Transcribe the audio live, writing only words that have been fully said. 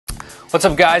What's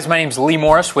up guys, my name is Lee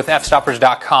Morris with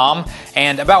Fstoppers.com,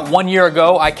 and about 1 year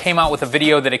ago I came out with a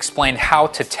video that explained how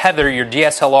to tether your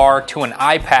DSLR to an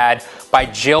iPad by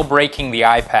jailbreaking the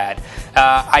iPad.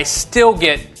 I still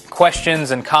get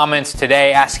questions and comments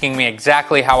today asking me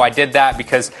exactly how I did that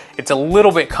because it's a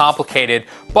little bit complicated,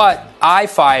 but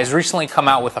iFi has recently come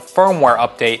out with a firmware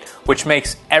update which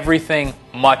makes everything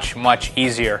much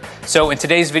easier. So in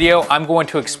today's video I'm going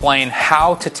to explain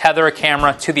how to tether a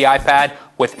camera to the iPad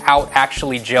without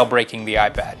actually jailbreaking the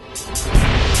iPad.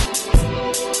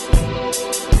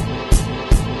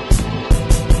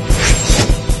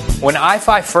 When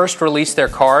iFi first released their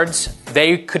cards,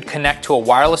 they could connect to a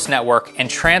wireless network and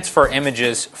transfer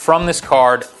images from this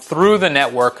card through the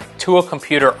network to a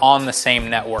computer on the same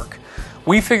network.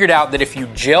 We figured out that if you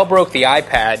jailbroke the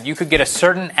iPad, you could get a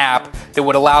certain app that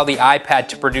would allow the iPad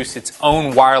to produce its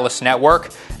own wireless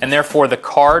network, and therefore the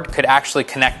card could actually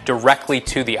connect directly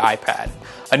to the iPad.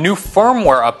 A new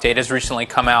firmware update has recently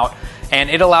come out, and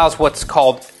it allows what's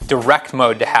called direct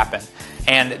mode to happen.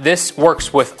 And this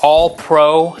works with all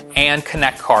Pro and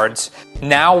Connect cards.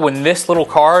 Now when this little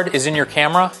card is in your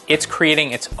camera, it's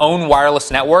creating its own wireless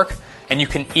network, and you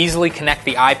can easily connect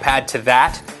the iPad to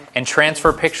that and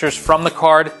transfer pictures from the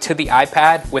card to the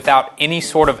iPad without any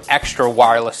sort of extra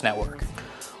wireless network.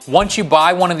 Once you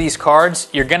buy one of these cards,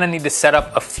 you're going to need to set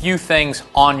up a few things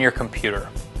on your computer.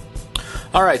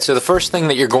 Alright, so the first thing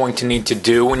that you're going to need to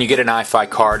do when you get an iFi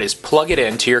card is plug it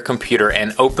into your computer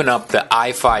and open up the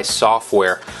iFi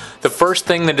software. The first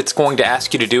thing that it's going to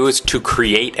ask you to do is to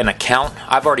create an account.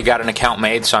 I've already got an account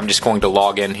made, so I'm just going to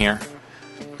log in here.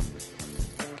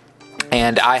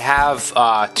 And I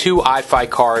have two iFi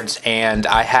cards, and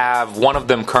I have one of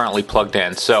them currently plugged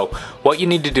in. So what you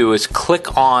need to do is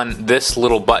click on this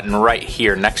little button right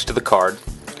here next to the card.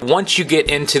 Once you get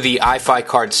into the iFi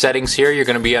card settings here, you're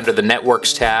going to be under the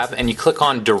Networks tab, and you click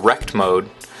on Direct Mode.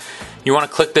 You want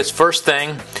to click this first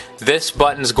thing. This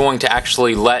button is going to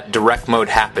actually let direct mode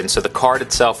happen, so the card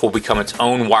itself will become its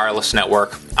own wireless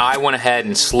network. I went ahead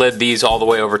and slid these all the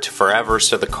way over to forever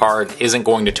so the card isn't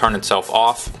going to turn itself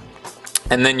off.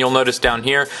 And then you'll notice down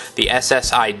here the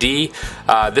SSID.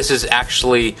 This is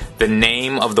actually the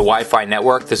name of the Wi-Fi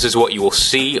network. This is what you will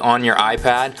see on your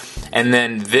iPad. And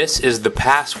then this is the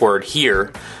password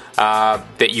here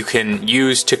that you can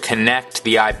use to connect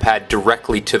the iPad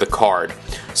directly to the card.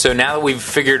 So now that we've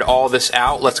figured all this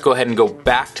out, let's go ahead and go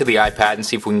back to the iPad and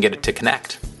see if we can get it to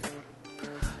connect.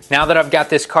 Now that I've got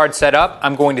this card set up,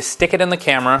 I'm going to stick it in the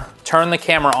camera, turn the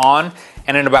camera on,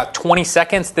 and in about 20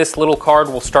 seconds, this little card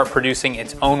will start producing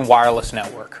its own wireless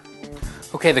network.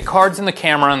 Okay, the card's in the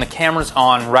camera and the camera's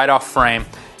on right off frame.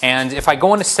 And if I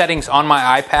go into settings on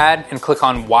my iPad and click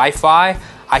on Wi-Fi,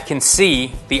 I can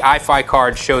see the iFi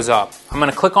card shows up. I'm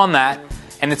going to click on that,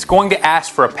 and it's going to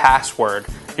ask for a password.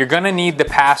 You're going to need the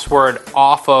password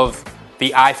off of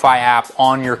the iFi app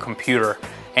on your computer.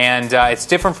 And it's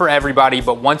different for everybody,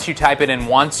 but once you type it in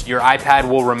once, your iPad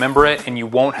will remember it and you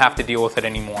won't have to deal with it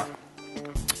anymore.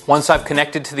 Once I've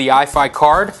connected to the iFi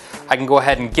card, I can go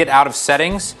ahead and get out of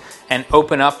settings and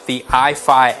open up the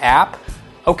iFi app.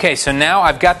 Okay, so now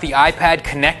I've got the iPad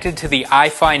connected to the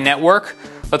iFi network.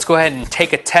 Let's go ahead and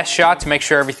take a test shot to make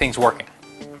sure everything's working.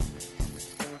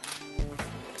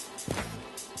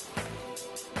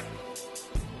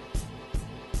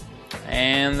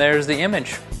 And there's the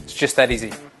image. It's just that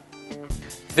easy.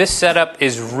 This setup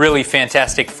is really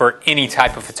fantastic for any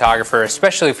type of photographer,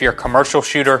 especially if you're a commercial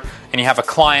shooter and you have a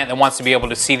client that wants to be able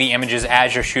to see the images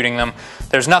as you're shooting them.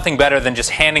 There's nothing better than just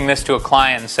handing this to a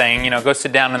client and saying, go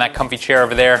sit down in that comfy chair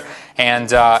over there,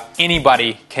 and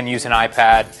anybody can use an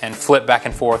iPad and flip back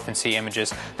and forth and see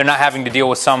images. They're not having to deal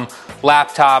with some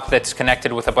laptop that's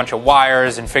connected with a bunch of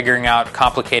wires and figuring out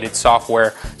complicated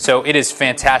software. So it is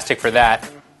fantastic for that.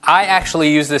 I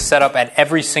actually use this setup at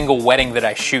every single wedding that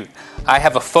I shoot. I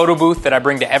have a photo booth that I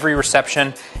bring to every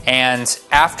reception, and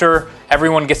after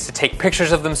everyone gets to take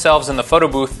pictures of themselves in the photo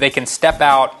booth, they can step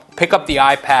out, pick up the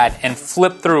iPad, and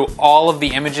flip through all of the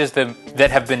images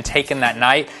that have been taken that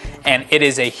night, and it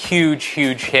is a huge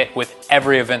hit with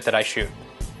every event that I shoot.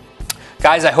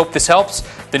 Guys, I hope this helps.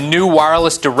 The new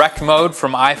wireless direct mode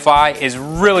from iFi is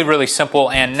really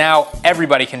simple, and now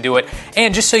everybody can do it.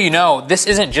 And just so you know, this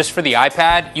isn't just for the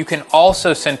iPad. You can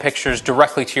also send pictures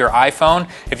directly to your iPhone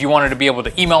if you wanted to be able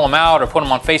to email them out or put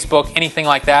them on Facebook, anything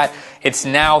like that. It's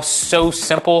now so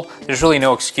simple, there's really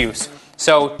no excuse.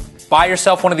 So buy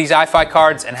yourself one of these iFi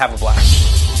cards and have a blast.